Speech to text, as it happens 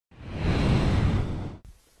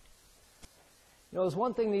You know, there's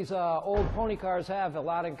one thing these old pony cars have a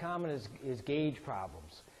lot in common is gauge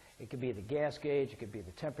problems. It could be the gas gauge, it could be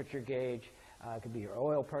the temperature gauge, it could be your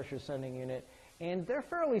oil pressure sending unit, and they're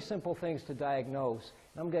fairly simple things to diagnose.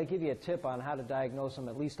 And I'm going to give you a tip on how to diagnose them,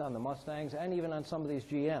 at least on the Mustangs and even on some of these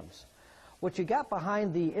GMs. What you got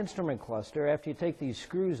behind the instrument cluster after you take these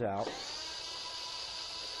screws out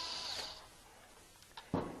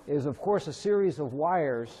is, of course, a series of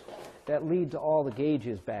wires that lead to all the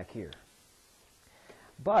gauges back here.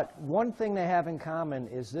 But one thing they have in common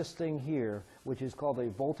is this thing here, which is called a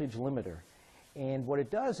voltage limiter. And what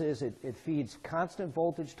it does is it feeds constant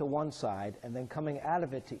voltage to one side, and then coming out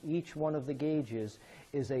of it to each one of the gauges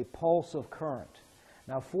is a pulse of current.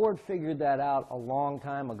 Now, Ford figured that out a long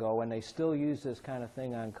time ago, and they still use this kind of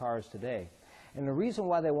thing on cars today. And the reason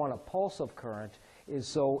why they want a pulse of current is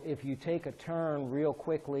so if you take a turn real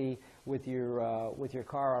quickly with your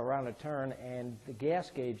car around a turn, and the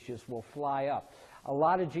gas gauge just will fly up. A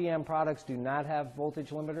lot of GM products do not have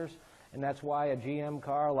voltage limiters, and that's why a GM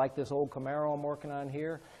car like this old Camaro I'm working on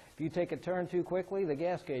here, if you take a turn too quickly, the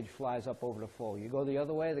gas gauge flies up over to full. You go the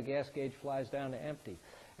other way, the gas gauge flies down to empty.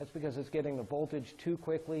 That's because it's getting the voltage too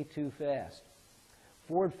quickly, too fast.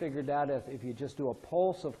 Ford figured out if you just do a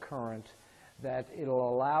pulse of current, that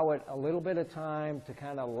it'll allow it a little bit of time to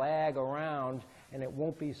kind of lag around, and it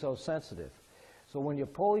won't be so sensitive. So when you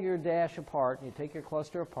pull your dash apart and you take your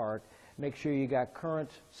cluster apart, make sure you got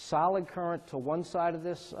current, solid current to one side of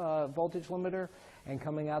this voltage limiter, and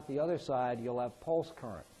coming out the other side you'll have pulse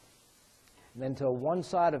current. And then to one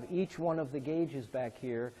side of each one of the gauges back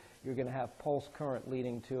here you're going to have pulse current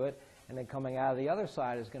leading to it, and then coming out of the other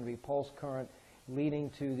side is going to be pulse current leading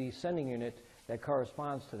to the sending unit that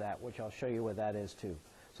corresponds to that, which I'll show you what that is too.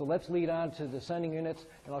 So let's lead on to the sending units,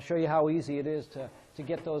 and I'll show you how easy it is to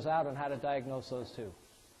get those out and how to diagnose those too.